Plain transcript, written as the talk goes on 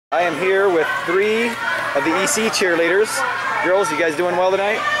I am here with 3 of the EC cheerleaders. Girls, you guys doing well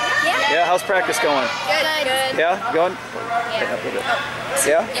tonight? Yeah. Yeah, how's practice going? Good. Yeah, going? Yeah.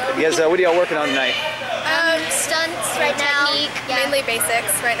 Yeah? You guys, what are y'all working on tonight? Stunts right now. Mainly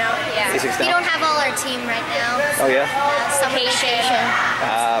basics right now. Yeah. Basics We now? don't have all our team right now. Oh yeah? Summer vacation.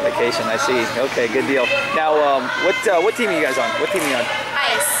 Ah, vacation, I see. Okay, good deal. Now, what team are you guys on? What team are you on?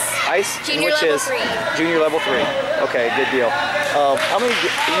 Ice. Ice? Junior Which level is 3. Junior level 3. Okay, good deal. How many,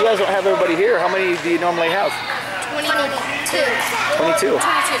 you guys don't have everybody here. How many do you normally have? 22. 22? 22.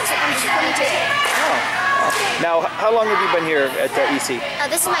 Oh. Now, how long have you been here at EC?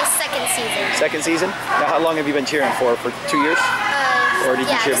 This is my second season. Second season? Now, how long have you been cheering for? For 2 years? Or did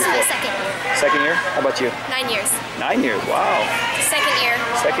you cheer this before? is my second year. Second year? How about you? 9 years. 9 years, wow. Second year.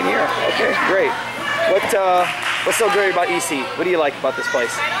 Second year, okay, great. What's so great about EC? What do you like about this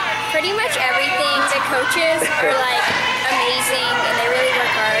place? Pretty much everything. The coaches are like amazing and they really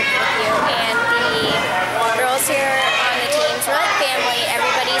work hard with you. And the girls here on the teams are like family.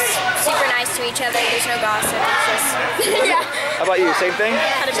 Everybody's super nice to each other. There's no gossip. It's just yeah. How about you? Same thing?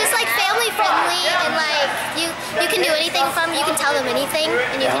 It's just like family friendly and like you can do anything from, you can tell them anything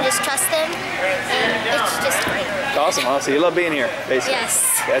and you can just trust them and it's just great. It's awesome, huh? So you love being here, basically. Yes.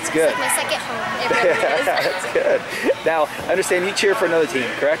 That's good. It's like my second home. It really is. That's good. Now, I understand you cheer for another team,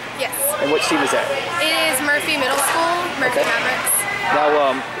 correct? Yes. And which team is that? It is Murphy Middle School, Murphy Okay. Mavericks.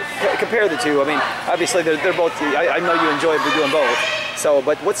 Now, compare the two. I mean, obviously they're both. I know you enjoy doing both. So,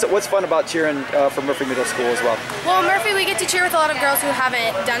 but what's fun about cheering for Murphy Middle School as well? Well, Murphy, we get to cheer with a lot of girls who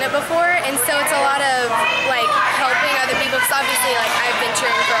haven't done it before, and so it's a lot of like helping other people. Because obviously, like I've been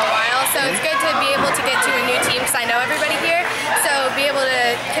cheering for a while, so it's good to be able to get to a new team because I know everybody here. So be able to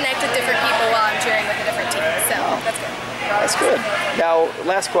connect with different people while I'm cheering with a different team. So that's good. That's good. Now,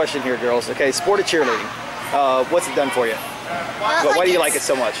 last question here, girls. Okay, sport of cheerleading. What's it done for you? Well, Why do you like it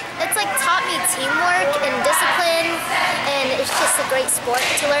so much? It's like taught me teamwork and discipline, and it's just a great sport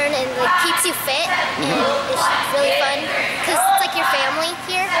to learn, and like keeps you fit, and it's really fun because it's like your family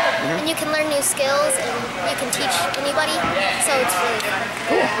here, and you can learn new skills, and you can teach anybody, so it's really fun.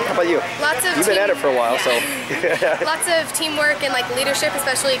 Cool. How about you? Lots of You've been at it for a while, so. Lots of teamwork and like leadership,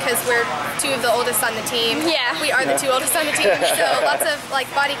 especially because we're 2 of the oldest on the team. Yeah, we are the 2 oldest on the team. So lots of like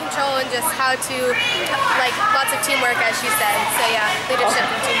body control and just how to like lots of teamwork, as she said. So yeah, leadership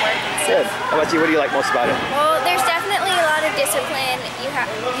and teamwork. Good. How about you? What do you like most about it? Well, there's definitely a lot of discipline. You have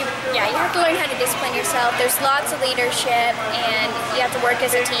to learn how to discipline yourself. There's lots of leadership, and you have to work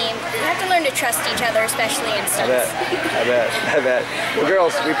as a team. You have to learn to trust each other, especially in stunts. I bet. Well,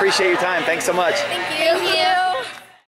 girls, we appreciate your time. Thanks so much. Thank you.